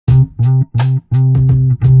Word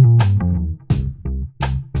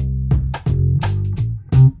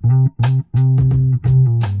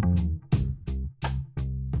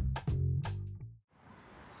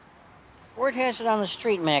has it on the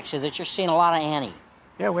street, Maxie, that you're seeing a lot of Annie.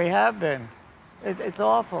 Yeah, we have been. It's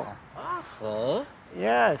awful. Awful?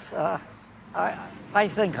 Yes. I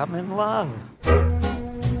think I'm in love.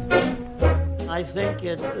 I think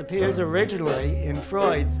it appears originally in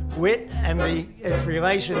Freud's wit and its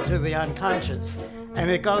relation to the unconscious. And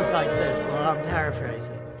it goes like this, well, I'm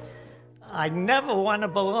paraphrasing. I never want to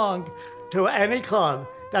belong to any club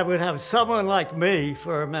that would have someone like me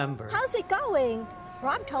for a member. How's it going?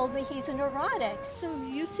 Rob told me he's a neurotic. So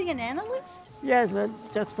you see an analyst? Yes, but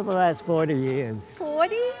just for the last 40 years.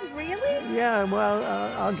 40? Really? Yeah, well,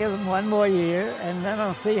 I'll give him one more year, and then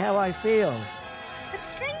I'll see how I feel. But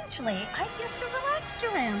strangely, I feel so relaxed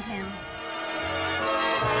around him.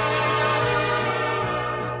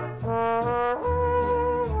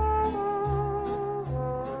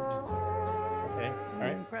 Okay, all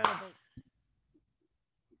right. Incredible.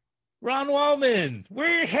 Ron Wohlman,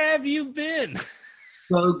 where have you been?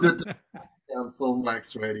 So good to be on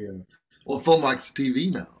Filmwax Radio, or Filmwax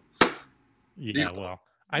TV now. Yeah,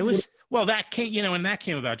 that came, and that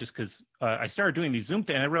came about just because I started doing these Zoom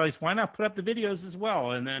things, and I realized why not put up the videos as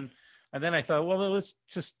well, and then I thought, well, let's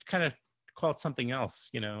just kind of call it something else,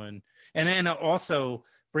 and then also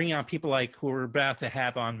bring out people like who we're about to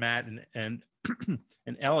have on, Matt and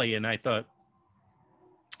and Ellie, and I thought,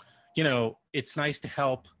 it's nice to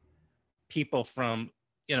help people from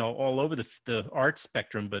all over the art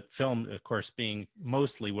spectrum, but film, of course, being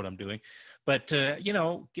mostly what I'm doing, but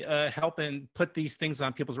help and put these things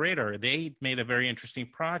on people's radar. They made a very interesting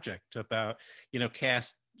project about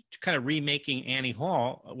cast kind of remaking Annie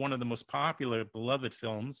Hall, one of the most popular, beloved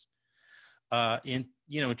films,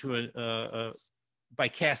 into by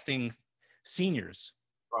casting seniors.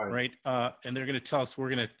 Right. And they're going to tell us, we're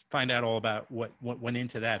going to find out all about what went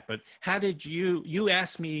into that. But how did you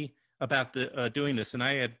asked me about doing this, and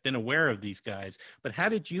I had been aware of these guys, but how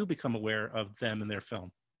did you become aware of them and their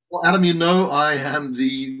film? Well, Adam, I am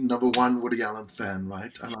the #1 Woody Allen fan,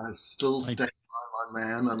 right? And I still stand by my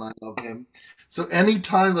man, and I love him. So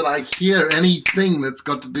anytime that I hear anything that's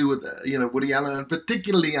got to do with Woody Allen, and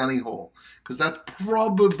particularly Annie Hall, because that's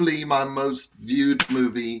probably my most viewed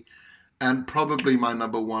movie and probably my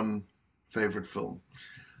 #1 favorite film.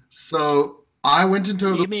 So I went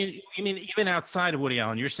into You mean even outside of Woody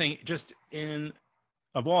Allen? You're saying just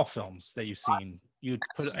of all films that you've seen, you'd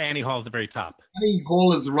put Annie Hall at the very top. Annie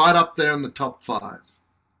Hall is right up there in the top 5.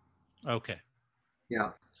 Okay.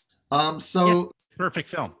 Yeah. Perfect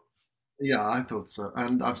film. Yeah, I thought so,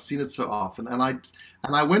 and I've seen it so often. And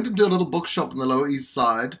I went into a little bookshop in the Lower East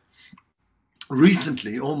Side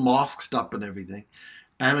recently, all masked up and everything.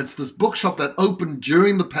 And it's this bookshop that opened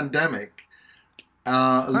during the pandemic.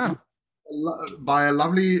 By a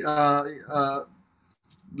lovely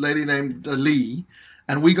lady named Lee,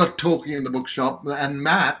 and we got talking in the bookshop, and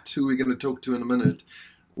Matt, who we're going to talk to in a minute,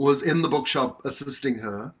 was in the bookshop assisting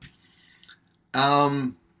her,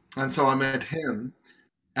 and so I met him,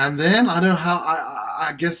 and then I don't know how,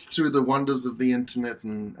 I guess through the wonders of the internet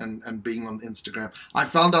and being on Instagram, I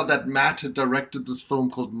found out that Matt had directed this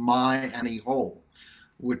film called My Annie Hall,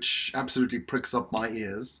 which absolutely pricks up my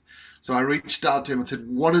ears. So I reached out to him and said,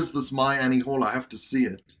 what is this My Annie Hall? I have to see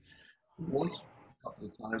it. Watched it a couple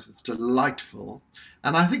of times. It's delightful.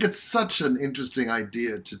 And I think it's such an interesting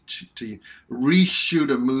idea to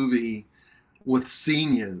reshoot a movie with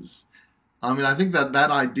seniors. I mean, I think that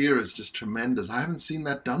idea is just tremendous. I haven't seen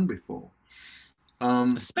that done before.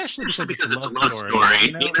 Especially because it's a love story.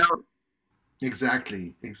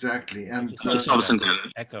 Exactly. And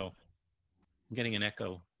echo. I'm getting an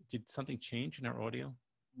echo. Did something change in our audio?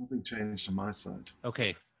 Nothing changed on my side.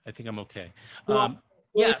 Okay, I think I'm okay. So,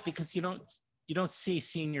 yeah, because you don't see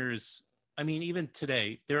seniors. I mean, even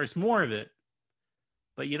today, there is more of it,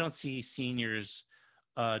 but you don't see seniors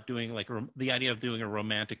doing the idea of doing a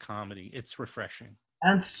romantic comedy. It's refreshing.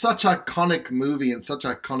 And such iconic movie and such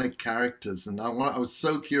iconic characters. And I was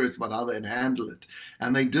so curious about how they'd handle it.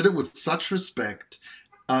 And they did it with such respect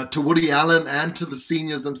to Woody Allen and to the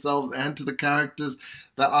seniors themselves and to the characters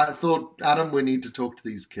that I thought, Adam, we need to talk to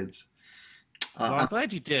these kids. Well, I'm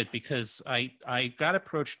glad you did, because I got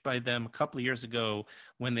approached by them a couple of years ago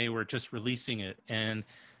when they were just releasing it. And,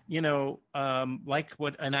 we were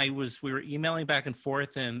emailing back and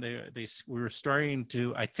forth, and we were starting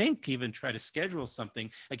to, I think, even try to schedule something.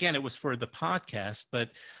 Again, it was for the podcast,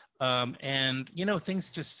 but And things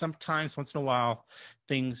just sometimes, once in a while,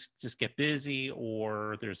 things just get busy,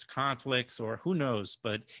 or there's conflicts, or who knows.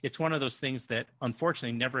 But it's one of those things that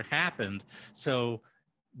unfortunately never happened. So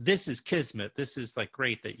this is kismet. This is like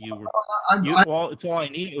great that you were. It's all I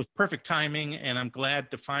need. It was perfect timing, and I'm glad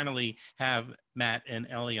to finally have Matt and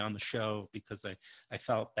Ellie on the show, because I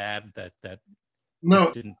felt bad that No,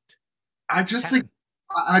 this didn't. I just think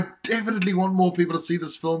I definitely want more people to see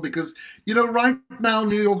this film, because right now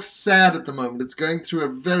New York's sad at the moment. It's going through a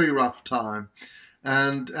very rough time,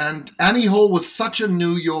 and Annie Hall was such a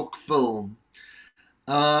New York film.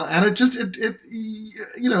 And and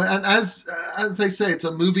as they say, it's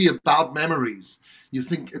a movie about memories. You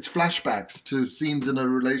think it's flashbacks to scenes in a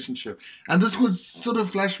relationship, and this was sort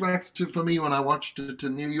of flashbacks for me when I watched it to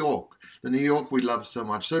New York, the New York we love so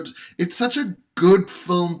much. So it's such a good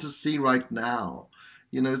film to see right now.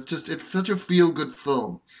 It's such a feel good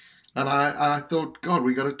film, and I thought, God,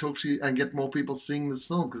 we got to talk to you and get more people seeing this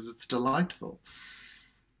film, because it's delightful.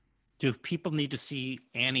 Do people need to see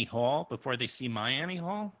Annie Hall before they see My Annie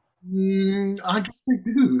Hall? I think they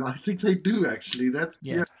do. I think they do, actually. That's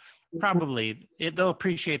yeah. Probably they'll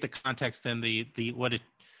appreciate the context and the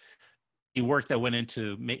work that went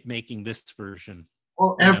into making this version.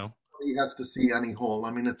 Well, everybody has to see Annie Hall.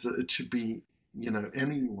 I mean, it should be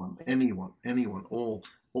anyone,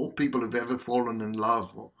 all people who've ever fallen in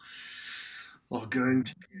love or going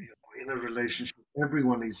to be in a relationship.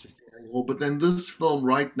 Everyone needs to see Annie Hall. But then this film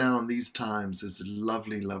right now in these times is a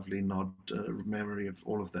lovely, lovely memory of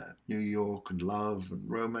all of that. New York and love and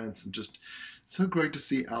romance, and just so great to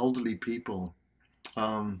see elderly people.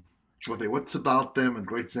 What's about them, and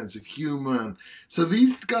great sense of humor. And so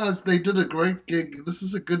these guys, they did a great gig. This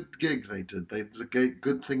is a good gig they did. It's a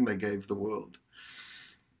good thing they gave the world.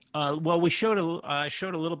 Well, we showed a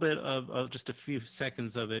little bit of just a few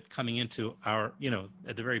seconds of it coming into our,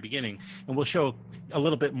 at the very beginning, and we'll show a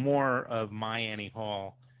little bit more of My Annie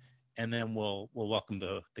Hall, and then we'll welcome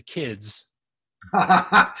the kids.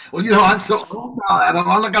 Well, I'm so old now, and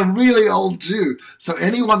I'm like a really old Jew. So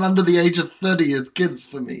anyone under the age of 30 is kids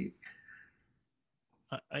for me.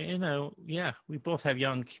 Yeah, we both have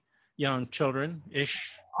young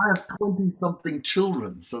children-ish. I have 20-something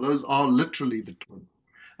children, so those are literally the kids.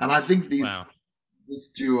 And I think this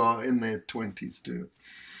Jew are in their 20s too.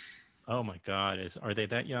 Oh my God, are they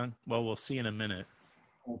that young? Well, we'll see in a minute.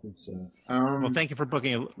 I think so. Well, thank you for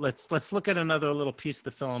booking. Let's look at another little piece of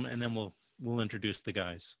the film, and then we'll introduce the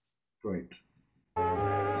guys. Great.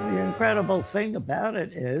 The incredible thing about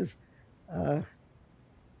it is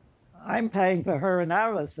I'm paying for her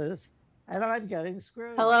analysis, and I'm getting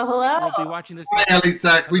screwed. Hello. We'll be watching this. Hi, Ellie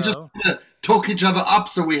Sachs. We just talk each other up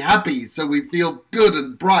so we're happy, so we feel good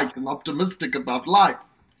and bright and optimistic about life.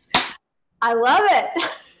 I love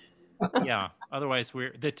it. Yeah. Otherwise,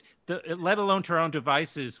 let alone to our own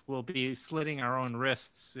devices, we'll be slitting our own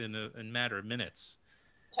wrists in a matter of minutes.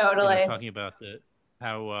 Totally. Talking about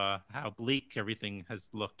how bleak everything has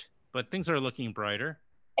looked, but things are looking brighter.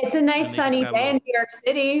 It's a nice sunny day in New York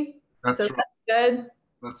City. That's right. That's good.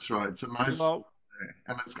 That's right. It's a nice day,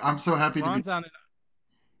 and I'm so happy to be.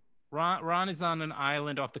 Ron is on an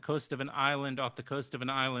island off the coast of an island off the coast of an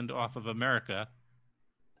island off of America.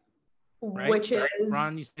 Right? Which is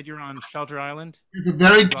Ron, you said you're on Shelter Island? It's a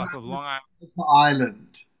very off of Long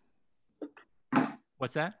Island.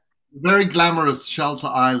 What's that? Very glamorous Shelter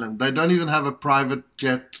Island. They don't even have a private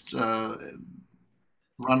jet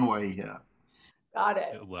runway here. Got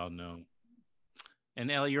it. Well known.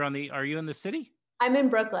 And Ellie, are you in the city? I'm in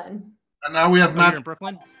Brooklyn. And now we have Matt. You're in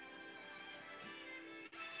Brooklyn?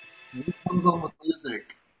 He comes on with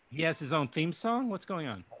music. He has his own theme song? What's going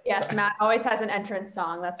on? Yes, Matt always has an entrance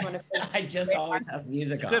song. That's one of his. I just always have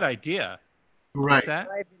music It's a on. good idea. Right. What's that?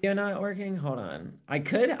 My video not working? Hold on. I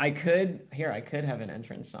could have an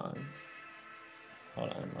entrance song.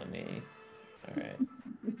 Hold on, let me. All right.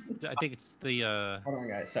 I think it's the Hold on,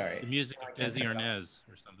 guys. Sorry. the music of Desi Arnaz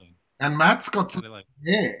or something. And Matt's got some Something like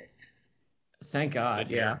hair. Thank God.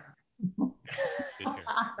 Good Yeah. good hair.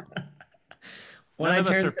 When None I of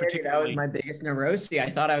us turned are 30, that was particularly- my biggest neurosis. I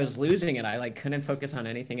thought I was losing it. I couldn't focus on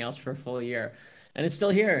anything else for a full year, and it's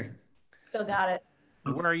still here. Still got it.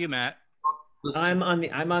 Where are you, Matt? I'm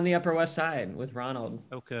on the Upper West Side with Ronald.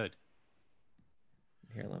 Oh, good.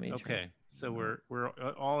 Here, let me. Try. Okay, so we're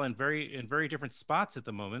all in very different spots at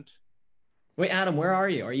the moment. Wait, Adam, where are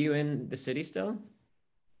you? Are you in the city still?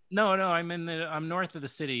 No, I'm north of the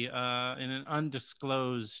city, in an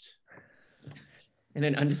undisclosed. In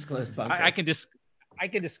an undisclosed bunker. I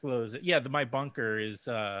can disclose it. Yeah, my bunker is.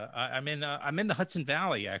 I'm in the Hudson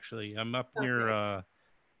Valley actually. I'm up near,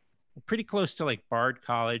 pretty close to like Bard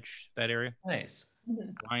College, that area. Nice.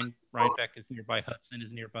 Rhinebeck is nearby. Hudson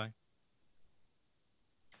is nearby.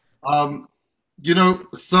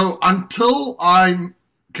 So until I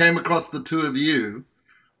came across the two of you,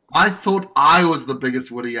 I thought I was the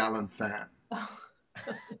biggest Woody Allen fan.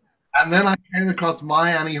 And then I came across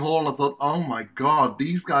my Annie Hall. I thought, oh my God,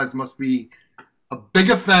 these guys must be a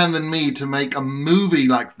bigger fan than me to make a movie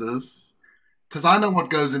like this. Because I know what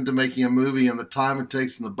goes into making a movie and the time it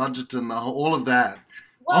takes and the budget and all of that.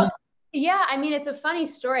 Well, yeah, I mean, it's a funny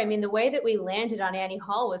story. I mean, the way that we landed on Annie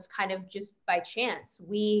Hall was kind of just by chance.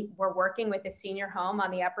 We were working with a senior home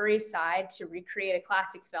on the Upper East Side to recreate a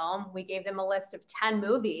classic film. We gave them a list of 10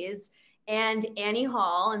 movies, and Annie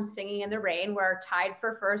Hall and Singing in the Rain were tied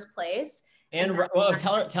for first place. And well,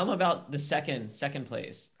 tell them about the second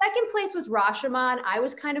place. Second place was Rashomon. I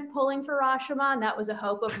was kind of pulling for Rashomon. That was a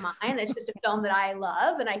hope of mine. It's just a film that I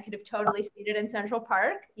love, and I could have totally seen it in Central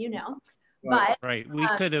Park, you know. But right, we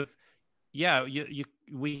could have, yeah,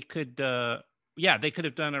 we could, yeah, they could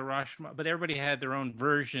have done a Rashomon, but everybody had their own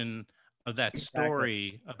version of that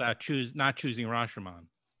story about not choosing Rashomon.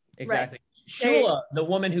 Exactly. Right. Shula, the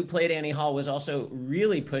woman who played Annie Hall, was also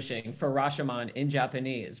really pushing for Rashomon in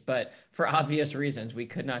Japanese, but for obvious reasons, we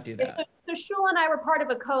could not do that. So Shula and I were part of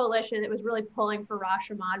a coalition that was really pulling for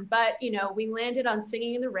Rashomon, but you know, we landed on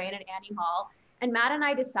Singing in the Rain and Annie Hall. And Matt and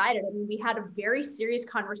I decided, I mean, we had a very serious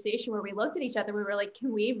conversation where we looked at each other and we were like,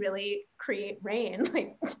 can we really create rain?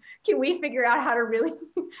 Like, can we figure out how to really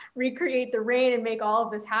recreate the rain and make all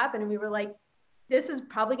of this happen? And we were like, this is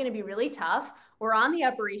probably going to be really tough. We're on the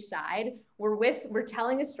Upper East Side. We're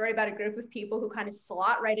telling a story about a group of people who kind of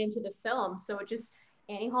slot right into the film. So it just,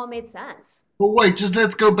 Annie Hall made sense. Well, wait, just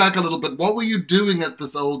let's go back a little bit. What were you doing at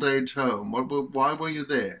this old age home? Why were you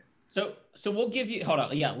there? So we'll give you, hold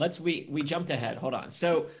on. Yeah, we jumped ahead. Hold on.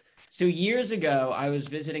 So years ago, I was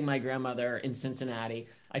visiting my grandmother in Cincinnati.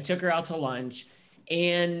 I took her out to lunch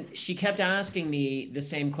and she kept asking me the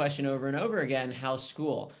same question over and over again, how's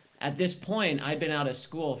school? At this point, I'd been out of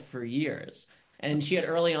school for years and she had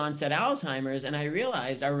early onset Alzheimer's. And I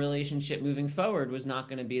realized our relationship moving forward was not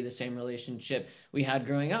going to be the same relationship we had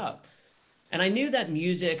growing up. And I knew that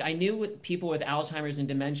music, I knew with people with Alzheimer's and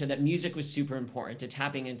dementia that music was super important to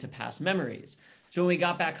tapping into past memories. So when we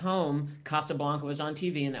got back home, Casablanca was on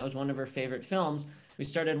TV and that was one of her favorite films. We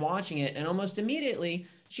started watching it and almost immediately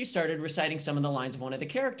she started reciting some of the lines of one of the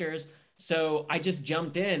characters. So I just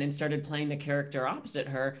jumped in and started playing the character opposite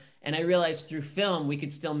her. And I realized through film, we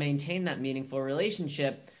could still maintain that meaningful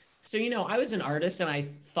relationship. So, you know, I was an artist and I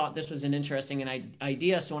thought this was an interesting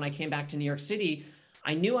idea. So when I came back to New York City,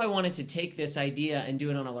 I knew I wanted to take this idea and do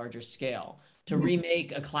it on a larger scale, to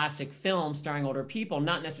remake a classic film starring older people,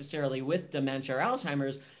 not necessarily with dementia or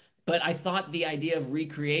Alzheimer's, but I thought the idea of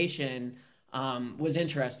recreation was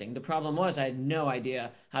interesting. The problem was I had no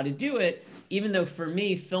idea how to do it, even though for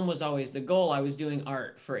me, film was always the goal. I was doing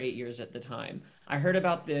art for 8 years at the time. I heard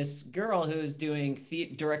about this girl who was doing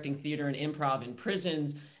directing theater and improv in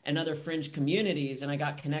prisons and other fringe communities, and I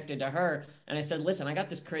got connected to her. And I said, listen, I got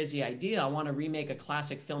this crazy idea. I want to remake a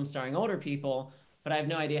classic film starring older people, but I have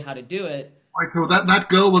no idea how to do it. Right, so that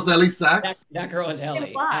girl was Ellie Sachs? That girl was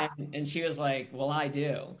Ellie. And she was like, well, I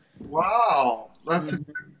do. Wow, that's a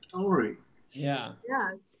great story. Yeah.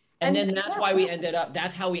 Yeah. And then that's why we ended up,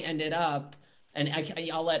 that's how we ended up, and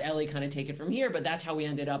I'll let Ellie kind of take it from here, but that's how we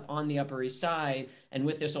ended up on the Upper East Side and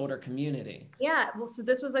with this older community. Yeah, well, so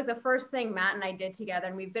this was like the first thing Matt and I did together,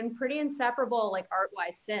 and we've been pretty inseparable, like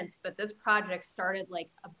art-wise since, but this project started like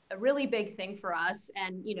a really big thing for us.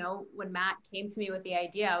 And, you know, when Matt came to me with the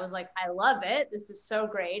idea, I was like, I love it. This is so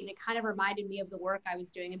great. And it kind of reminded me of the work I was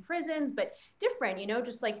doing in prisons, but different, you know,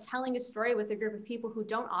 just like telling a story with a group of people who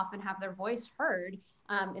don't often have their voice heard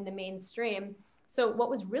in the mainstream. So what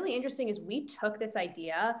was really interesting is we took this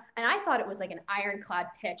idea and I thought it was like an ironclad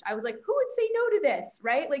pitch. I was like, who would say no to this,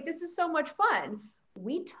 right? Like, this is so much fun.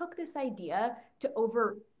 We took this idea to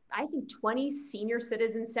over, I think, 20 senior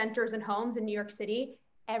citizen centers and homes in New York City.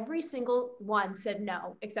 Every single one said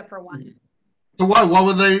no, except for one. So why? What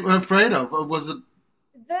were they afraid of? Or was it?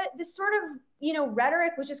 The sort of, you know,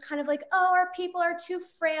 rhetoric was just kind of like, oh, our people are too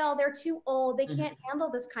frail, they're too old, they can't handle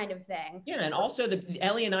this kind of thing. Yeah, and also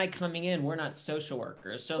Ellie and I coming in, we're not social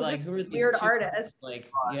workers, so like, who are these weird artists?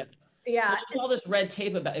 Like, yeah. So there's all this red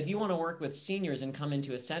tape about if you want to work with seniors and come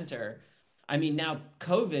into a center. I mean, now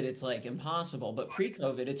COVID, it's like impossible, but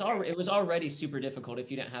pre-COVID, it was already super difficult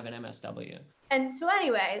if you didn't have an MSW. And so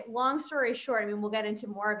anyway, long story short, I mean, we'll get into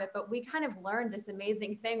more of it, but we kind of learned this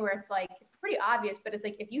amazing thing where it's like, it's pretty obvious, but it's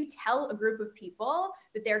like, if you tell a group of people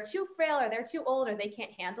that they're too frail or they're too old or they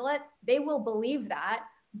can't handle it, they will believe that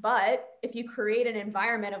But if you create an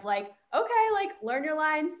environment of like, okay, like learn your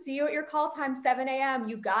lines, see you at your call time, 7 a.m.,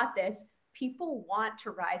 you got this. People want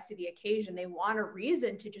to rise to the occasion. They want a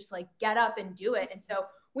reason to just like get up and do it. And so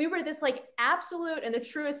we were this like absolute, in the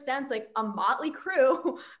truest sense, like a motley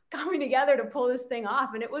crew coming together to pull this thing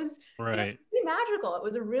off. And it was Right. pretty magical. It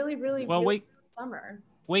was a really, really, Well, really summer.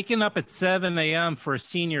 Waking up at 7 a.m. for a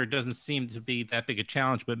senior doesn't seem to be that big a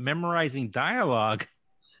challenge, but memorizing dialogue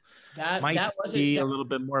might be a little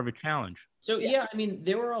bit more of a challenge. So yeah, I mean,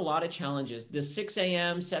 there were a lot of challenges. The 6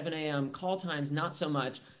 a.m., 7 a.m. call times, not so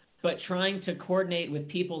much, but trying to coordinate with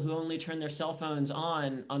people who only turn their cell phones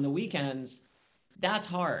on the weekends, that's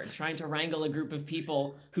hard. Trying to wrangle a group of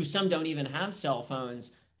people who some don't even have cell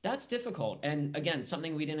phones, that's difficult. And again,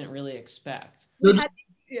 something we didn't really expect.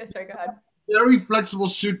 Yeah, sorry, go ahead. Very flexible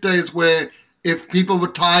shoot days where if people were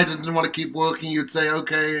tired and didn't want to keep working, you'd say,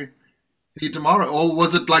 okay, see you tomorrow. Or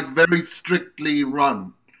was it like very strictly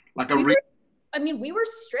run? Like we were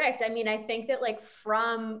strict. I mean, I think that like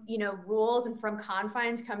from, rules and from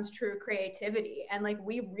confines comes true creativity. And like,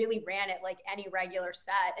 we really ran it like any regular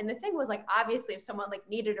set. And the thing was like, obviously if someone like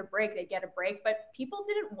needed a break, they'd get a break, but people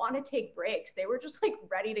didn't want to take breaks. They were just like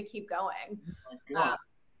ready to keep going.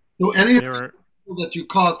 So any of the people that you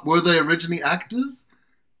cast, were they originally actors?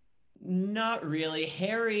 Not really.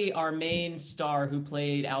 Harry, our main star who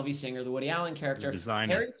played Alvy Singer, the Woody Allen character,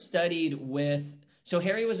 Harry studied with, so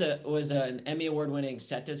Harry was an Emmy Award-winning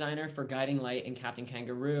set designer for Guiding Light and Captain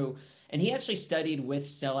Kangaroo, and he actually studied with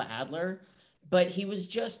Stella Adler, but he was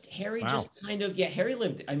just, Harry just kind of, Harry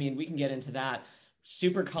lived, I mean, we can get into that,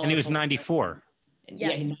 super colorful. And he was 94. Yeah,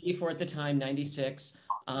 he's 94 at the time, 96.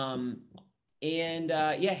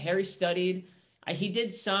 Harry studied. He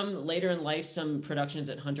did some later in life, some productions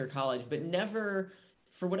at Hunter College, but never,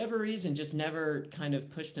 for whatever reason, just never kind of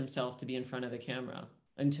pushed himself to be in front of the camera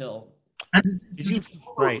until. Did you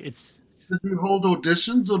hold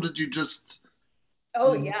auditions or did you just?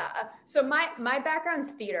 Oh yeah. So my background's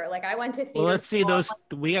theater. Like I went to theater. Well, let's see those.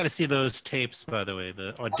 We got to see those tapes, by the way,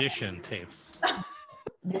 the audition tapes.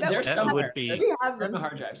 There's somewhere. Would be on a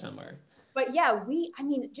hard drive somewhere. But yeah,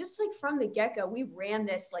 just like from the get-go, we ran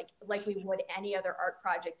this like we would any other art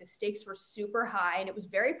project. The stakes were super high and it was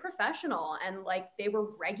very professional and like they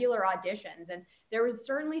were regular auditions. And there was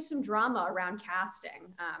certainly some drama around casting.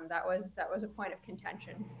 That was a point of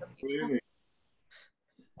contention for people. Really?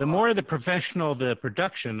 The more the professional the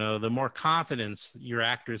production, the more confidence your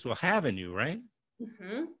actors will have in you, right?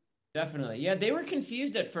 Mm-hmm. Definitely. Yeah, they were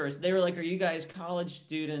confused at first. They were like, "Are you guys college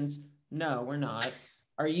students?" No, we're not.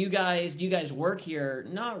 Do you guys work here?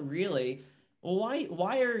 Not really. Well,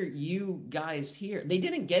 why are you guys here? They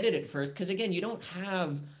didn't get it at first because again, you don't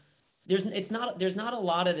have there's not a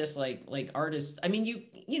lot of this like artists. I mean,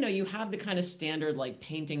 you have the kind of standard like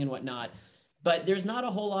painting and whatnot, but there's not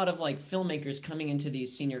a whole lot of like filmmakers coming into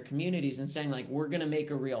these senior communities and saying like we're gonna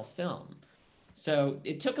make a real film. So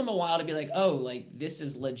it took them a while to be like, oh, like this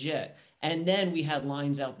is legit. And then we had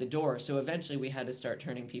lines out the door. So eventually we had to start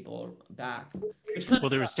turning people back. Well,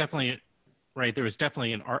 there was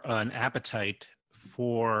definitely an appetite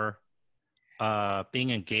for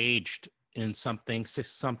being engaged in something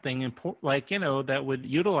important, like, that would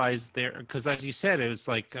utilize their, because as you said, it was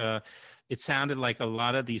like, it sounded like a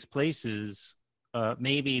lot of these places,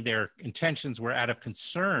 maybe their intentions were out of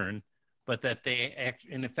concern, but that they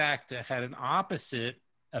in fact had an opposite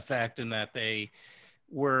effect in that they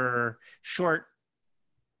were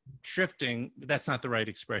shifting. That's not the right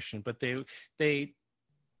expression, but they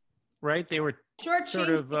were sort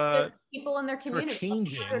of people in their community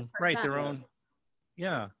changing, right, their own.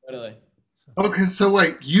 Yeah. Totally. Okay, so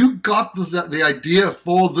wait, you got the idea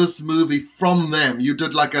for this movie from them. You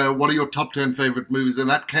did like what are your top 10 favorite movies, and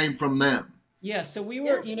that came from them. Yeah, so we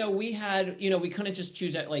were, we had, we couldn't just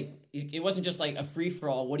choose it, like, it wasn't just like a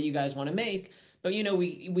free-for-all, what do you guys want to make? But,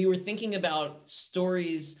 we were thinking about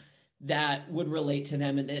stories that would relate to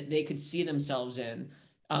them and that they could see themselves in.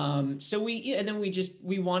 So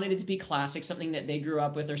we wanted it to be classic, something that they grew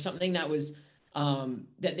up with or something that was,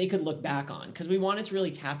 that they could look back on. Because we wanted to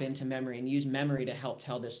really tap into memory and use memory to help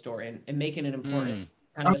tell this story and make it an important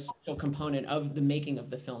kind of essential component of the making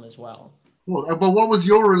of the film as well. Well, but what was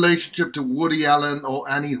your relationship to Woody Allen or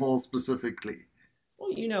Annie Hall specifically?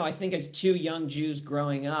 Well, I think as two young Jews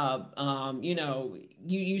growing up,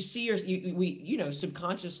 you see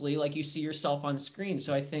subconsciously, like you see yourself on screen.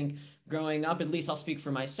 So I think growing up, at least I'll speak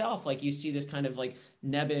for myself, like you see this kind of like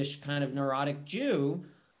nebbish, kind of neurotic Jew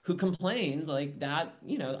who complained like that.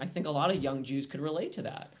 I think a lot of young Jews could relate to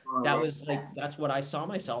that. That was like, that's what I saw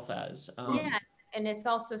myself as. Yeah, and it's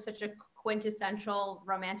also such a quintessential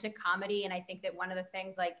romantic comedy. And I think that one of the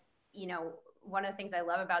things, like, one of the things I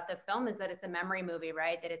love about the film is that it's a memory movie,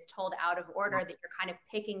 right? That it's told out of order, that you're kind of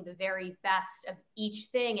picking the very best of each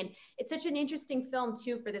thing. And it's such an interesting film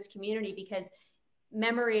too for this community because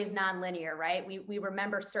memory is nonlinear, right? We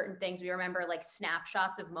remember certain things. We remember like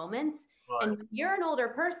snapshots of moments. Right. And when you're an older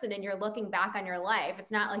person and you're looking back on your life,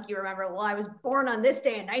 it's not like you remember, well, I was born on this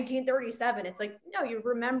day in 1937. It's like, no, you're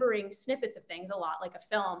remembering snippets of things a lot like a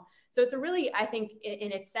film. So it's a really, I think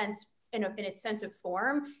in its sense, in its sense of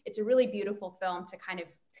form, it's a really beautiful film to kind of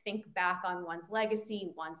think back on one's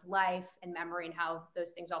legacy, one's life and memory and how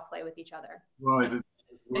those things all play with each other. Right.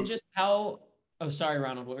 And just how, oh, sorry,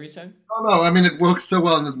 Ronald, what were you saying? Oh, no, I mean, it works so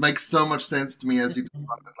well and it makes so much sense to me as you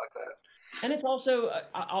describe it like that. And it's also,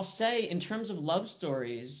 I'll say, in terms of love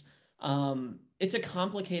stories, it's a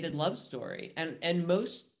complicated love story. And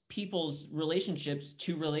most people's relationships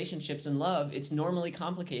in love, it's normally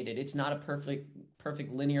complicated. It's not a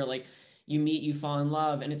perfect linear, like you meet, you fall in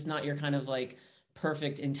love, and it's not your kind of like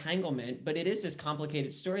perfect entanglement, but it is this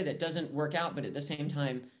complicated story that doesn't work out, but at the same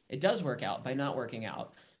time, it does work out by not working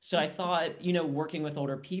out. So I thought, you know, working with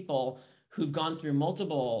older people who've gone through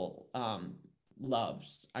multiple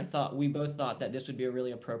loves, we both thought that this would be a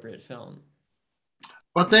really appropriate film.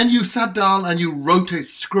 But then you sat down and you wrote a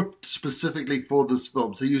script specifically for this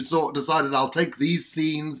film. So you decided, I'll take these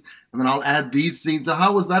scenes and then I'll add these scenes. So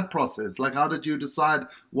how was that process? Like, how did you decide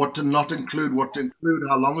what to not include, what to include,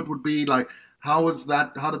 how long it would be? Like, how did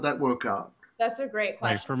that work out? That's a great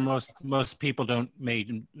question. Right. For most people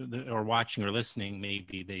or watching or listening,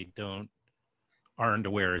 maybe they aren't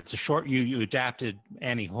aware. It's a short, you adapted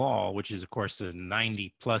Annie Hall, which is of course a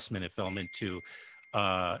 90+ minute film, into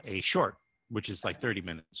a short, which is like 30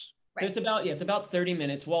 minutes. Right. So it's about 30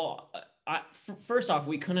 minutes. Well, first off,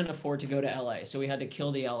 we couldn't afford to go to LA, so we had to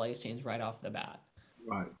kill the LA scenes right off the bat.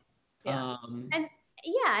 Right. Yeah.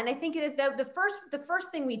 And I think the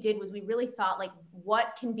first thing we did was we really thought, like,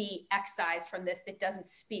 what can be excised from this that doesn't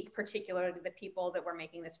speak particularly to the people that we're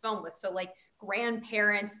making this film with. So like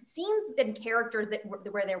grandparents, scenes and characters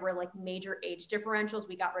where there were like major age differentials,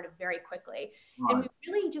 we got rid of very quickly. Right. And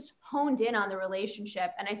we really just honed in on the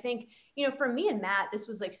relationship. And I think, you know, for me and Matt, this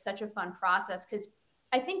was like such a fun process because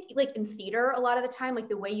I think like in theater, a lot of the time, like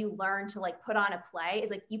the way you learn to like put on a play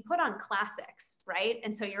is like you put on classics, right?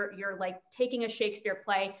 And so you're like taking a Shakespeare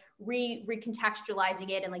play, recontextualizing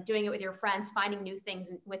it and like doing it with your friends, finding new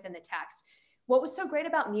things within the text. What was so great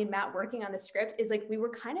about me and Matt working on the script is like we were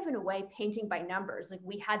kind of in a way painting by numbers. Like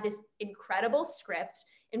we had this incredible script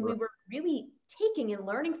and we were really taking and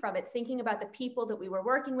learning from it, thinking about the people that we were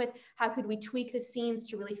working with, how could we tweak the scenes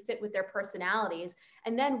to really fit with their personalities.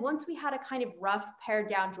 And then once we had a kind of rough pared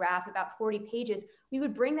down draft, about 40 pages, we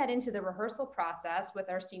would bring that into the rehearsal process with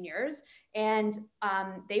our seniors and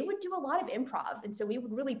they would do a lot of improv. And so we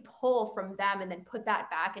would really pull from them and then put that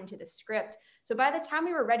back into the script. So by the time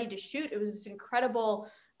we were ready to shoot, it was this incredible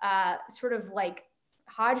sort of like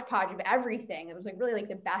hodgepodge of everything. It was like really like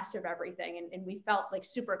the best of everything. And we felt like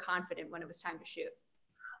super confident when it was time to shoot.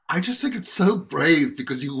 I just think it's so brave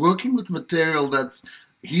because you're working with material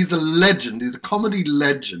he's a legend, he's a comedy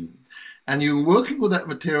legend. And you're working with that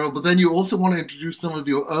material, but then you also want to introduce some of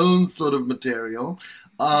your own sort of material.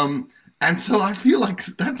 And so I feel like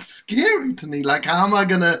that's scary to me. Like, how am I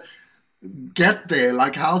going to get there?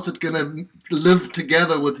 Like, how's it going to live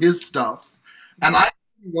together with his stuff? And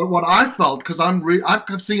what I felt, because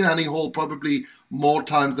I've seen Annie Hall probably more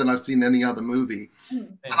times than I've seen any other movie.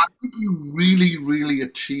 And I think you really, really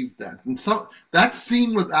achieved that. And so that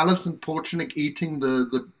scene with Alison Porchnick eating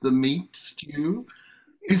the meat stew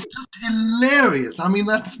is just hilarious. I mean,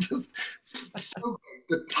 that's just so great.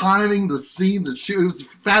 The timing, the scene, the shoot, it was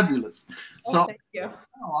fabulous. So, thank you.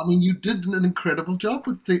 I mean, you did an incredible job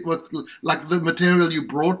with like the material you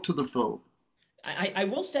brought to the film. I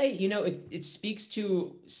will say, you know, it speaks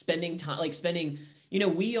to spending time, you know,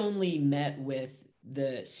 we only met with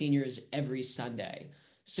the seniors every Sunday.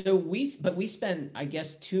 So we spent, I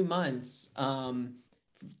guess, 2 months,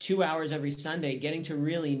 2 hours every Sunday getting to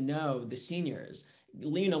really know the seniors,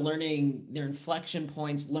 you know, learning their inflection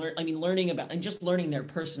points, learning about, and just learning their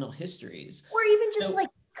personal histories. Or even just like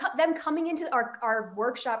them coming into our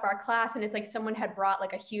workshop, our class, and it's like someone had brought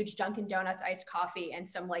like a huge Dunkin' Donuts iced coffee and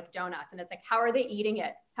some like donuts. And it's like, how are they eating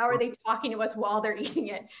it? How are they talking to us while they're eating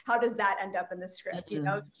it? How does that end up in the script? You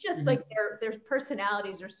know, just like their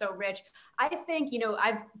personalities are so rich. I think, you know,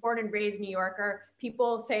 I've born and raised New Yorker.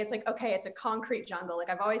 People say it's like, okay, it's a concrete jungle. Like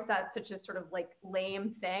I've always thought such a sort of like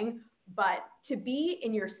lame thing. But to be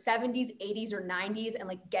in your 70s, 80s, or 90s and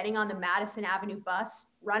like getting on the Madison Avenue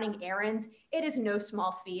bus, running errands, it is no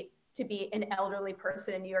small feat. to be an elderly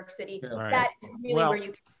person in New York City. Right. That is really Well, where you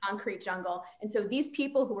get concrete jungle. And so these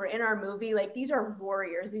people who were in our movie, like these are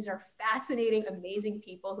warriors. These are fascinating, amazing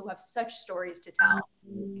people who have such stories to tell.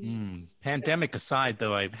 Pandemic aside,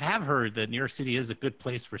 though, I have heard that New York City is a good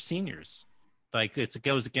place for seniors. Like it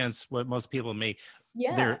goes against what most people may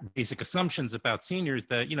their basic assumptions about seniors,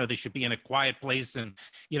 that they should be in a quiet place and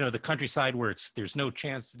the countryside where there's no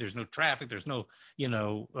chance, there's no traffic, there's no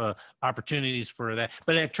opportunities for that.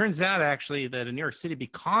 But it turns out actually that in New York City,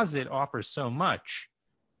 because it offers so much,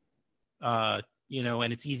 and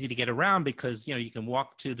it's easy to get around because you can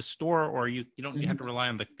walk to the store, or you don't have to rely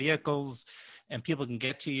on the vehicles, and people can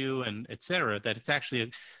get to you, and et cetera, that it's actually,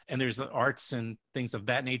 and there's arts and things of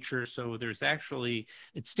that nature. So there's actually,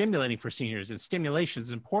 it's stimulating for seniors, and stimulation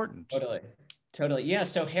is important. Totally. Yeah.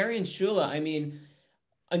 So Harry and Shula, I mean,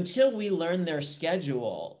 until we learned their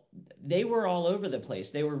schedule, they were all over the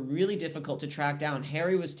place. They were really difficult to track down.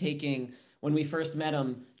 Harry was taking, when we first met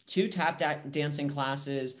him, 2 tap dancing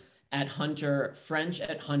classes at Hunter, French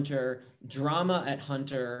at Hunter, drama at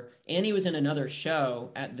Hunter, and he was in another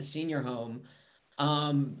show at the senior home.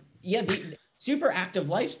 The super active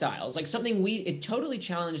lifestyles, like something it totally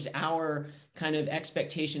challenged our kind of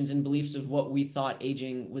expectations and beliefs of what we thought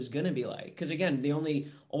aging was going to be like. Because again, the only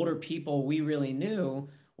older people we really knew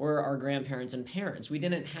were our grandparents and parents. We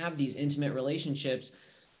didn't have these intimate relationships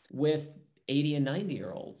with 80 and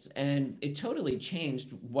 90-year-olds. And it totally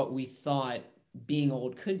changed what we thought being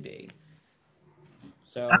old could be.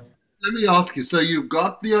 So let me ask you. So you've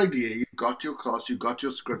got the idea, you've got your cast, you've got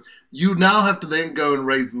your script. You now have to then go and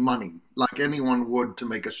raise money, like anyone would, to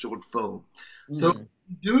make a short film. So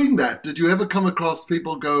doing that, did you ever come across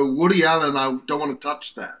people go, Woody Allen, I don't want to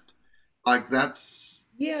touch that? Like that's...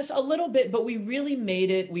 Yes, a little bit, but we really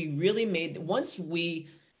made it. Once we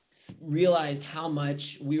realized how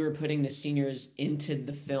much we were putting the seniors into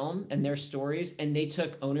the film and their stories, and they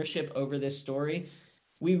took ownership over this story,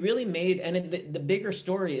 we really made, and the bigger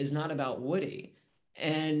story is not about Woody.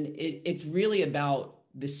 And it's really about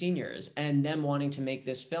the seniors and them wanting to make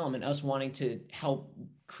this film and us wanting to help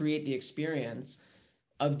create the experience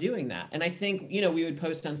of doing that. And I think, we would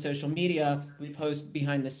post on social media, we'd post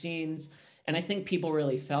behind the scenes, and I think people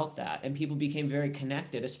really felt that, and people became very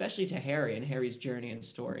connected, especially to Harry and Harry's journey and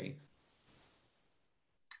story.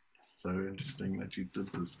 So interesting that you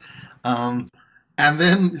did this. And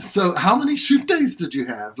then, so how many shoot days did you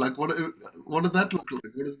have? Like, what did that look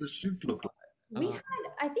like? What does the shoot look like?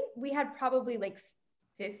 I think we had probably like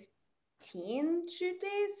 15 shoot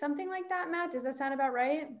days, something like that, Matt. Does that sound about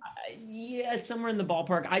right? Yeah, it's somewhere in the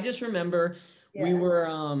ballpark. I just remember we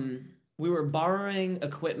were borrowing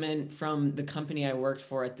equipment from the company I worked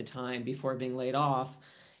for at the time before being laid off,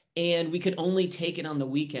 and we could only take it on the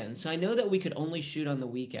weekends. So I know that we could only shoot on the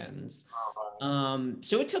weekends.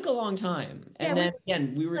 So it took a long time. And then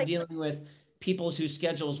again, we were dealing with people whose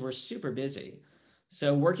schedules were super busy.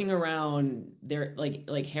 So working around their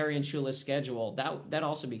like Harry and Shula's schedule, that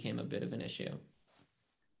also became a bit of an issue.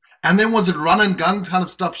 And then was it run and gun kind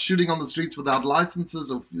of stuff, shooting on the streets without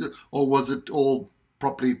licenses, or was it all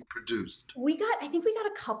properly produced? I think we got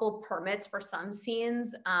a couple permits for some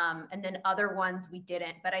scenes, and then other ones we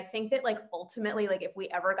didn't. But I think that ultimately, if we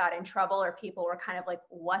ever got in trouble or people were kind of like,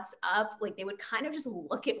 what's up? They would kind of just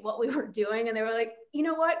look at what we were doing and they were like, you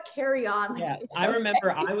know what, carry on. Yeah, I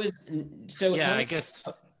remember I guess.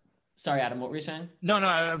 Sorry, Adam, what were you saying? No,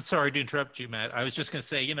 I'm sorry to interrupt you, Matt. I was just going to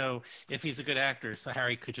say, if he's a good actor, so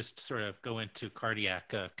Harry could just sort of go into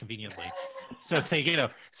cardiac conveniently. So they,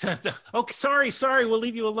 okay, sorry, we'll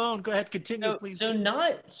leave you alone. Go ahead, continue, please. So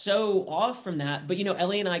not so off from that, but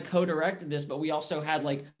Ellie and I co-directed this, but we also had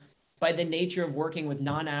by the nature of working with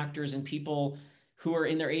non-actors and people who are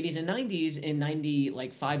in their 80s and 90s in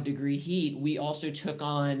 95-degree heat, we also took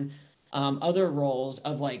on other roles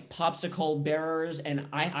of popsicle bearers, and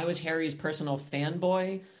I was Harry's personal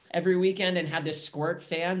fanboy every weekend and had this squirt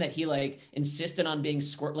fan that he insisted on being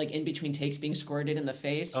in between takes being squirted in the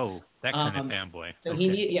face. Oh, that kind of fanboy. So he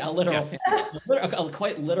needed a literal fanboy, a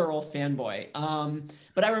quite literal fanboy.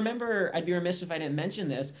 But I remember, I'd be remiss if I didn't mention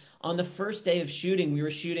this, on the first day of shooting, we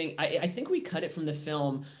were shooting, I think we cut it from the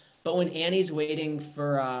film, but when Annie's waiting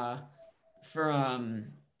for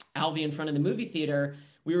Alvy in front of the movie theater,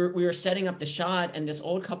 we were setting up the shot, and this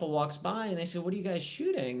old couple walks by and they said, "What are you guys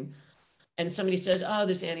shooting?" and somebody says, "Oh,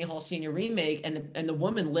 this Annie Hall Senior remake," and the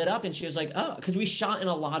woman lit up and she was like, "Oh," because we shot in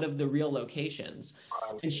a lot of the real locations,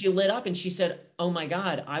 and she lit up and she said, "Oh my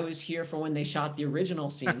God, I was here for when they shot the original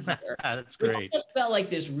scene here." That's It great. just felt like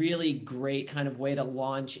this really great kind of way to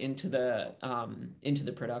launch into the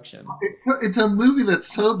production. It's a movie that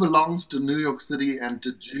so belongs to New York City and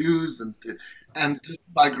to Jews and just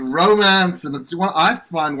like romance, and it's one I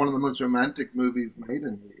find one of the most romantic movies made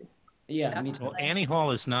in New York. Yeah, me too. Well, Annie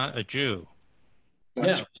Hall is not a Jew. No,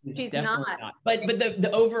 She's definitely not. not. But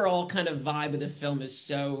the overall kind of vibe of the film is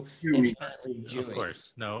so Jewy. inherently Jewish. Of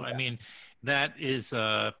course. No, Yeah. I mean, that is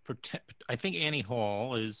I think Annie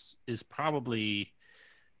Hall is probably,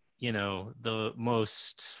 the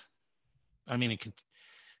most, I mean,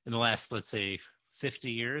 in the last, let's say,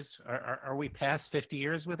 50 years. Are we past 50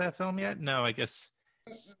 years with that film yet? No, I guess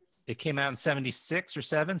it came out in 76 or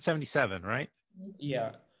 77, right?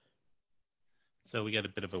 Yeah. So we got a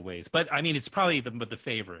bit of a ways, but I mean, it's probably the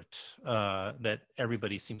favorite that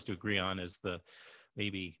everybody seems to agree on is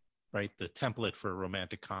maybe right the template for a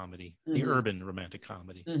romantic comedy, the urban romantic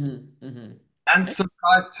comedy. And so,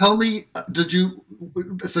 guys, tell me,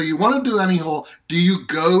 so you want to do Annie Hall? Do you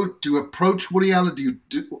go to approach Woody Allen?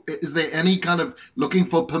 Is there any kind of looking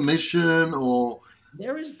for permission or?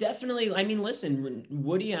 There is definitely, I mean, listen,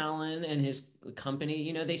 Woody Allen and his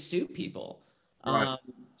company, they sue people. Right.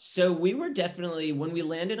 So we were definitely, when we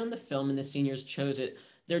landed on the film and the seniors chose it,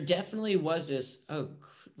 there definitely was this,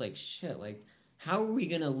 like shit, like how are we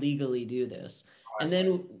going to legally do this? And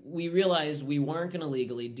then we realized we weren't going to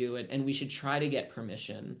legally do it and we should try to get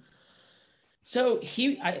permission. So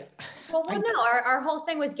Well, no, our whole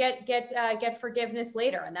thing was get forgiveness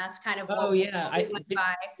later, and that's kind of what we went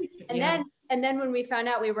by. And then when we found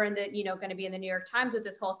out we were in the going to be in the New York Times with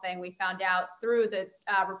this whole thing, we found out through the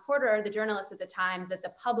reporter, the journalist at the Times, that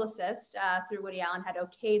the publicist through Woody Allen had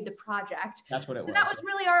okayed the project. That's what it was. That was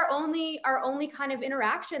really our only kind of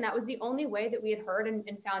interaction. That was the only way that we had heard and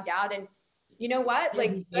found out. And you know what?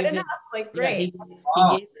 Like, good enough. Like, great.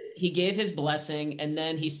 Yeah, he gave his blessing, and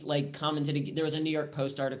then he's like commented. There was a New York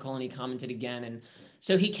Post article, and he commented again, and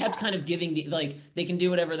so he kept kind of giving they can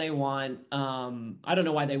do whatever they want. I don't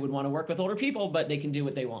know why they would want to work with older people, but they can do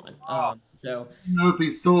what they want. So You know if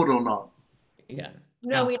he's sold or not. Yeah.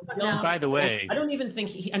 No, we don't know. By the way, I don't even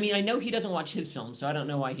think I mean, I know he doesn't watch his film, so I don't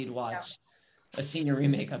know why he'd watch a senior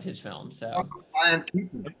remake of his film. So.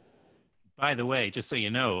 By the way, just so you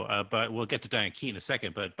know, but we'll get to Diane Keaton in a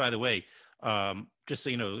second. But by the way, just so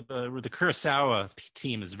you know, the Kurosawa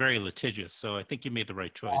team is very litigious. So I think you made the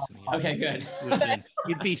right choice. In the end. Okay,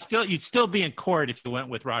 good. You'd still be in court if you went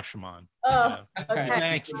with Rashomon. Oh,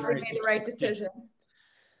 okay. Made the right decision.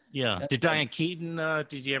 Yeah. Did Diane Keaton?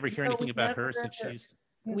 Did you ever hear anything about her since she's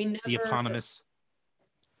the eponymous?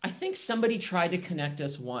 I think somebody tried to connect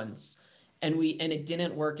us once. And it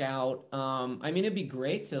didn't work out. I mean, it'd be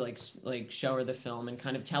great to like show her the film and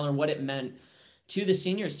kind of tell her what it meant to the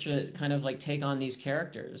seniors to kind of like take on these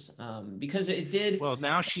characters, because it did. Well,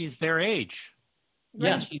 now she's their age.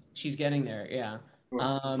 Yeah, she's getting there. Yeah,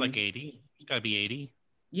 it's like 80. She's got to be 80.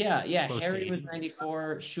 Yeah. Harry was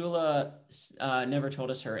 94. Shula never told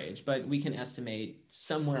us her age, but we can estimate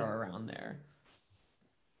somewhere around there.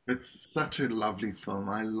 It's such a lovely film.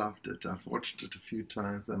 I loved it. I've watched it a few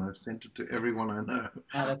times and I've sent it to everyone I know.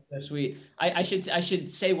 Oh, that's so sweet. I should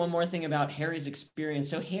say one more thing about Harry's experience.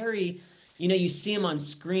 So Harry, you see him on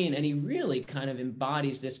screen and he really kind of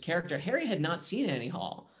embodies this character. Harry had not seen Annie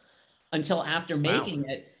Hall until after making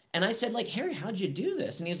it. And I said, like, Harry, how'd you do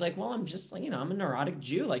this? And he's like, well, I'm just like, I'm a neurotic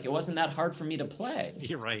Jew. Like, it wasn't that hard for me to play.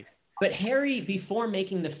 You're right. But Harry, before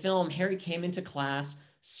making the film, Harry came into class,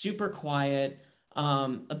 super quiet,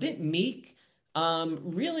 a bit meek,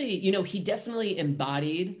 really, he definitely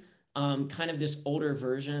embodied kind of this older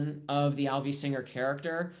version of the Alvy Singer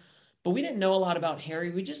character, but we didn't know a lot about Harry.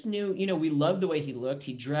 We just knew, we loved the way he looked.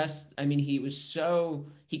 He dressed, I mean,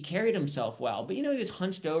 he carried himself well, but he was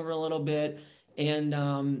hunched over a little bit,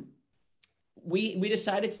 and we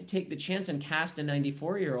decided to take the chance and cast a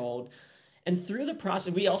 94-year-old. And through the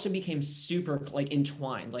process, we also became super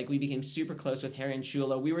entwined. Like we became super close with Harry and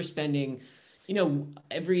Shula. We were spending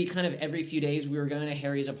every few days we were going to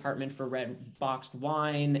Harry's apartment for red boxed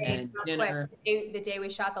wine and dinner. The day we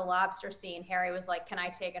shot the lobster scene, Harry was like, can I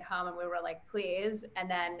take it home? And we were like, please. And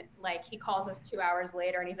then he calls us 2 hours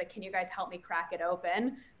later and he's like, can you guys help me crack it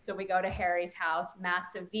open? So we go to Harry's house.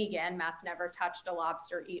 Matt's a vegan. Matt's never touched a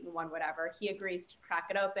lobster, eaten one, whatever. He agrees to crack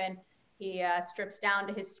it open. He strips down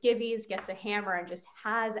to his skivvies, gets a hammer and just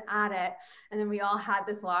has at it. And then we all had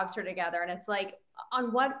this lobster together. And it's like,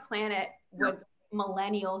 on what planet would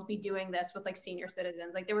millennials be doing this with like senior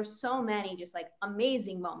citizens. Like there were so many just like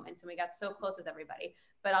amazing moments and we got so close with everybody.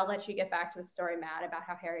 But I'll let you get back to the story, Matt, about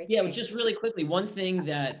how Harry Yeah, changed. just really quickly, one thing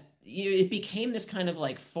that it became this kind of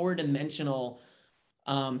like four-dimensional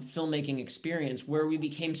filmmaking experience where we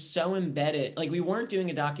became so embedded, like we weren't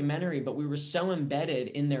doing a documentary, but we were so embedded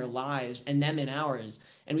in their lives and them in ours,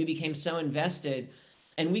 and we became so invested,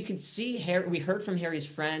 and we could see Harry. We heard from Harry's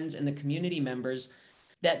friends and the community members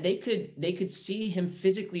that they could see him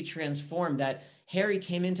physically transform. That Harry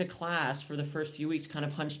came into class for the first few weeks kind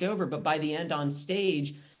of hunched over, but by the end on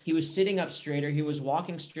stage, he was sitting up straighter. He was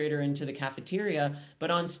walking straighter into the cafeteria. But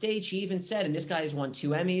on stage, he even said, and this guy has won 2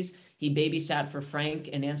 Emmys. He babysat for Frank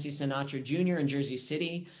and Nancy Sinatra Jr. in Jersey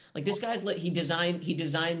City. Like this guy, he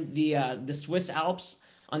designed the Swiss Alps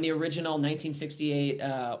on the original 1968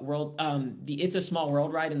 the It's a Small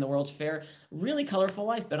World ride in the World's Fair. Really colorful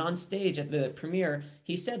life, but on stage at the premiere,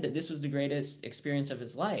 he said that this was the greatest experience of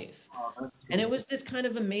his life. Oh, that's And it was this kind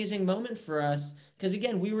of amazing moment for us because,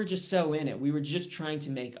 again, we were just so in it. We were just trying to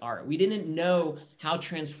make art. We didn't know how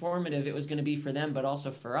transformative it was going to be for them, but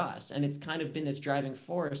also for us. And it's kind of been this driving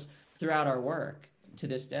force throughout our work to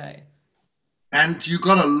this day. And you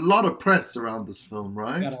got a lot of press around this film,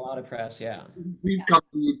 right? Got a lot of press, yeah. We've come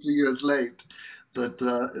to you 2 years late. But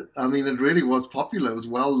I mean, it really was popular. It was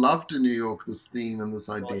well loved in New York, this theme and this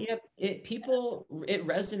Well, idea. yeah, it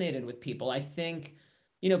resonated with people. I think,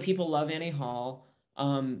 people love Annie Hall.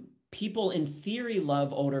 People in theory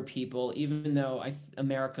love older people, even though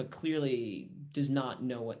America clearly does not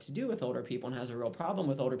know what to do with older people and has a real problem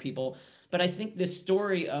with older people. But I think this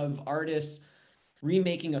story of artists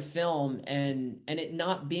remaking a film and it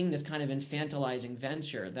not being this kind of infantilizing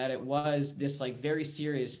venture, that it was this like very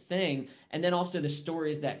serious thing, and then also the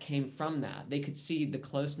stories that came from that, they could see the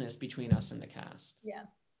closeness between us and the cast. Yeah.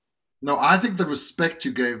 No, I think the respect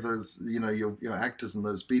you gave those, your actors and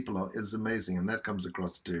those people is amazing, and that comes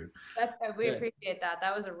across too. We Good. appreciate that.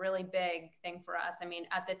 That was a really big thing for us. I mean,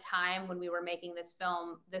 at the time when we were making this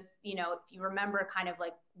film, if you remember kind of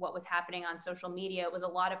like what was happening on social media, it was a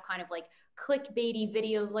lot of kind of like clickbaity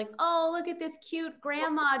videos like, oh, look at this cute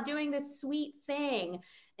grandma doing this sweet thing.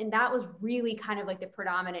 And that was really kind of like the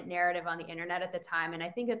predominant narrative on the internet at the time. And I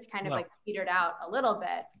think it's kind of like petered out a little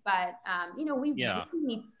bit, but we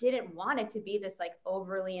really didn't want it to be this like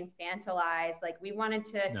overly infantilized. Like we wanted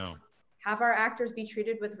to have our actors be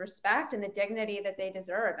treated with respect and the dignity that they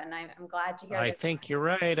deserve. And I'm glad to hear I think you're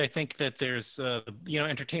right. I think that there's,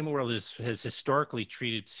 entertainment world has historically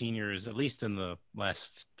treated seniors, at least in the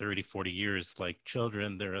last 30, 40 years, like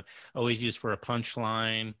children. They're always used for a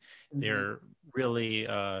punchline. They're really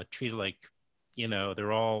treated like,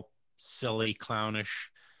 they're all silly,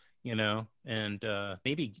 clownish, and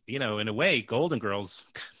maybe, in a way, Golden Girls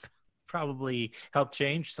probably helped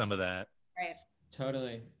change some of that. Right.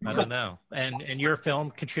 Totally. I don't know. And your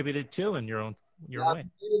film contributed too in your way.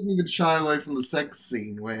 They didn't even shy away from the sex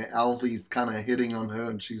scene where Alvy's kind of hitting on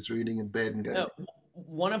her and she's reading in bed and going. No,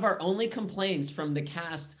 one of our only complaints from the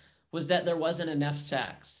cast was that there wasn't enough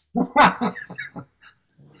sex.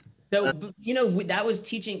 So, that was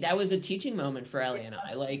teaching. That was a teaching moment for Ellie and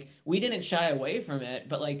I. Like, we didn't shy away from it,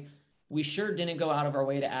 but like, we sure didn't go out of our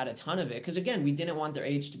way to add a ton of it. Because again, we didn't want their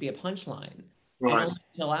age to be a punchline. Right. And only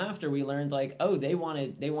until after we learned, like, oh, they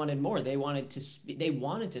wanted more. They wanted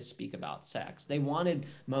to speak about sex. They wanted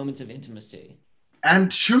moments of intimacy.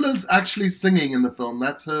 And Shula's actually singing in the film.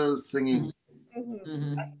 That's her singing.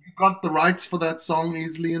 Mm-hmm. You got the rights for that song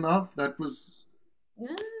easily enough. That was.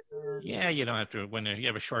 Yeah, you don't have to. When you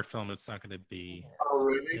have a short film, it's not going to be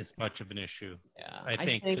as much of an issue. Yeah, I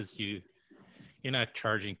think because you're not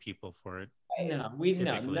charging people for it. No,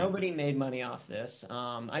 nobody made money off this.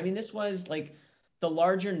 I mean, this was like the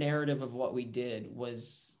larger narrative of what we did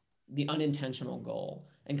was the unintentional goal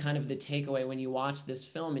and kind of the takeaway when you watch this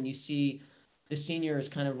film and you see the seniors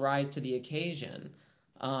kind of rise to the occasion.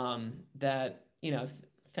 That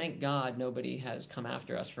thank God nobody has come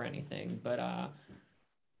after us for anything, but I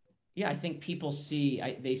think people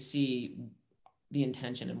they see the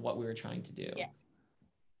intention and what we were trying to do. Yeah.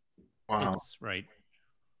 Wow. That's right.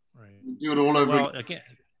 Right. Do it all over. Well, again,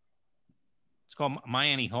 it's called My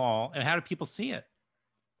Annie Hall. And how do people see it?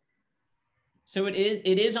 So it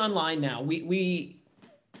is online now. We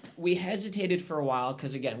hesitated for a while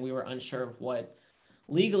because again we were unsure of what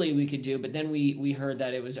legally we could do, but then we heard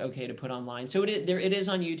that it was okay to put online. So it is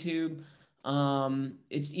on YouTube.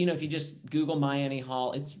 It's if you just Google My Annie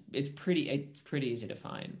Hall, it's pretty easy to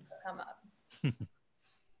find. Come up.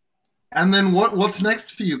 And then what's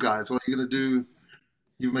next for you guys? What are you gonna do?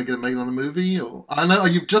 You making it on a movie? Or I know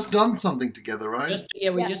you've just done something together, right?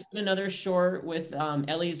 We just did another short with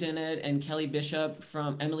Ellie's in it and Kelly Bishop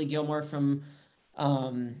from Emily Gilmore from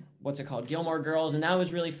what's it called? Gilmore Girls, and that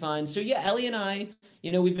was really fun. So yeah, Ellie and I,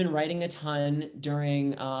 we've been writing a ton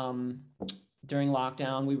during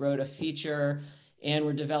lockdown. We wrote a feature and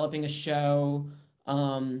we're developing a show.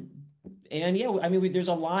 And yeah, I mean, there's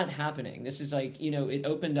a lot happening. This is like, it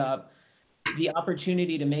opened up the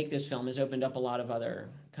opportunity to make this film has opened up a lot of other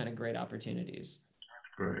kind of great opportunities.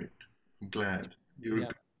 Great. I'm glad. You're Yeah.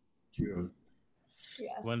 a good.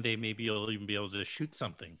 Yeah. One day maybe you'll even be able to shoot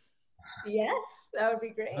something. Yes, that would be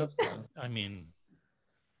great. Hope so. I mean,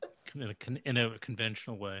 in a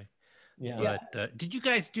conventional way. Yeah. But did you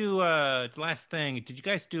guys do last thing? Did you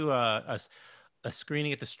guys do a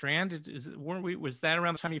screening at the Strand? Was that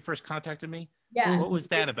around the time you first contacted me? Yes. What was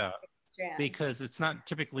that about? Strand. Because it's not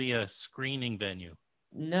typically a screening venue.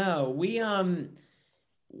 No, we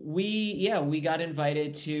got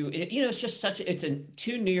invited to it's just it's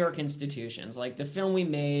two New York institutions. Like the film we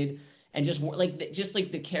made and just like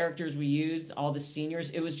the characters we used, all the seniors,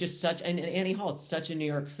 it was just such and Annie Hall, it's such a New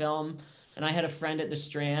York film. And I had a friend at the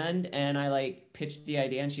Strand and I like pitched the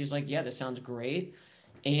idea and she's like, yeah, this sounds great.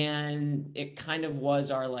 And it kind of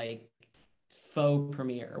was our like faux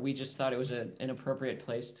premiere. We just thought it was an appropriate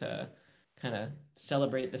place to kind of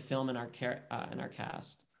celebrate the film and our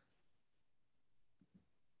cast.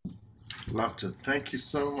 Loved it. Thank you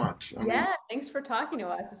so much. Thanks for talking to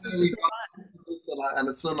us. This was super fun. And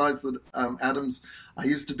it's so nice that Adam's. I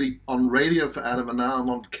used to be on radio for Adam, and now I'm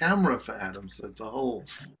on camera for Adam. So it's a whole.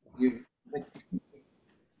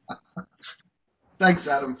 Thanks,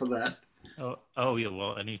 Adam, for that. Oh yeah.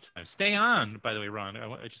 Well, anytime. Stay on. By the way, Ron.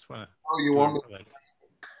 I just want to. Oh, you want?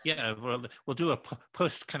 Yeah, we'll do a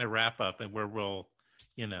post kind of wrap up, and where we'll,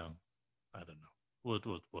 I don't know,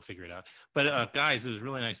 we'll figure it out. But guys, it was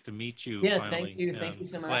really nice to meet you. Yeah, finally. thank you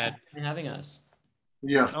so much for having us.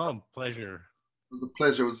 Yes. Oh, pleasure. It was a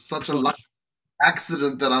pleasure. It was such a lucky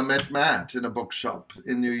accident that I met Matt in a bookshop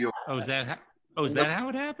in New York. Oh, is that how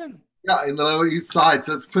it happened? Yeah, in the Lower East Side.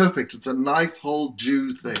 So it's perfect. It's a nice whole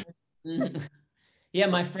Jew thing. Yeah,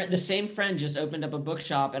 the same friend just opened up a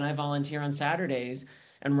bookshop, and I volunteer on Saturdays.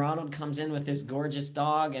 And Ronald comes in with this gorgeous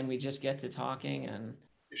dog, and we just get to talking. And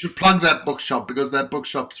you should plug that bookshop because that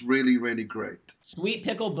bookshop's really, really great. Sweet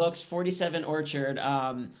Pickle Books, 47 Orchard,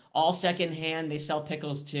 all secondhand. They sell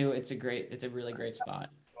pickles too. It's a really great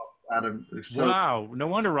spot. Adam, wow, no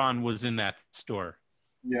wonder Ron was in that store.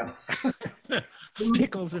 Yeah,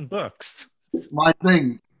 pickles and books. It's my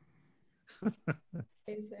thing.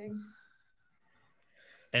 Amazing.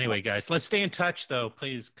 Anyway, guys, let's stay in touch though,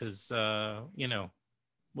 please, because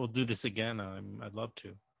we'll do this again. I'd love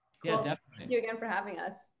to. Yeah, Cool. definitely. Thank you again for having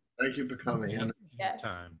us. Thank you for coming. Yeah.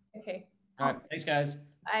 Time. Okay. All right, thanks, guys.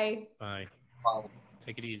 Bye. Bye. Bye.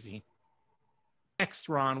 Take it easy. Next,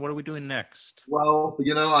 Ron, what are we doing next? Well,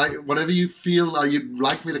 whatever you feel you'd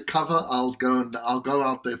like me to cover, I'll go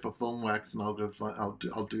out there for Filmwax and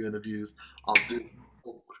I'll do interviews. I'll do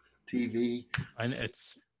TV. And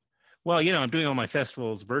I'm doing all my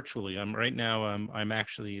festivals virtually. I'm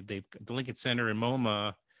actually the Lincoln Center and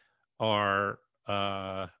MoMA are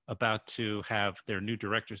about to have their new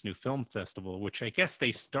director's new film festival, which I guess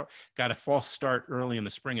they got a false start early in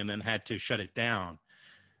the spring and then had to shut it down.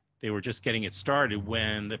 They were just getting it started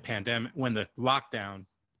when the lockdown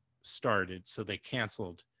started, so they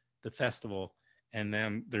canceled the festival, and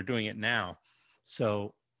then they're doing it now,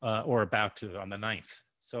 so or about to on the 9th.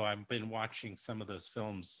 So I've been watching some of those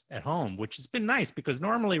films at home, which has been nice because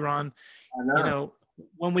normally, Ron,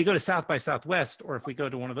 when we go to South by Southwest or if we go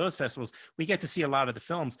to one of those festivals, we get to see a lot of the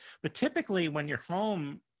films. But typically when you're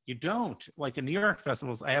home, you don't. Like in New York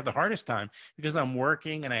festivals, I have the hardest time because I'm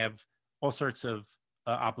working and I have all sorts of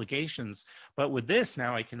obligations. But with this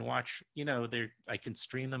now, I can watch, I can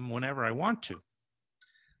stream them whenever I want to.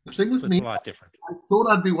 The thing with So me, it's a lot different. I thought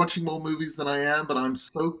I'd be watching more movies than I am, but I'm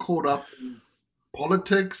so caught up in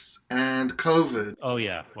politics and COVID. Oh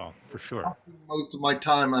yeah, well, for sure. Most of my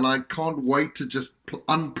time, and I can't wait to just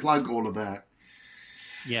unplug all of that.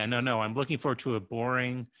 Yeah, no, I'm looking forward to a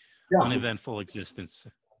boring, uneventful existence,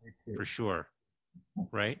 for sure.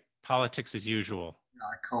 Right? Politics as usual. Yeah,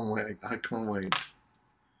 I can't wait.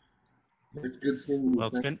 It's good seeing you. Well,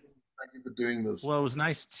 Thank you for doing this. Well, it was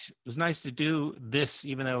nice. It was nice to do this,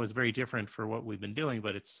 even though it was very different for what we've been doing.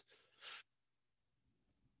 But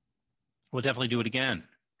we'll definitely do it again.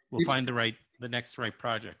 We'll find the next right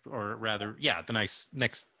project, or rather, the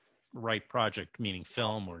next right project, meaning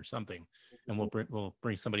film or something, and we'll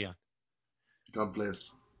bring somebody on. God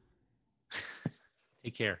bless.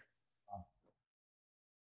 Take care.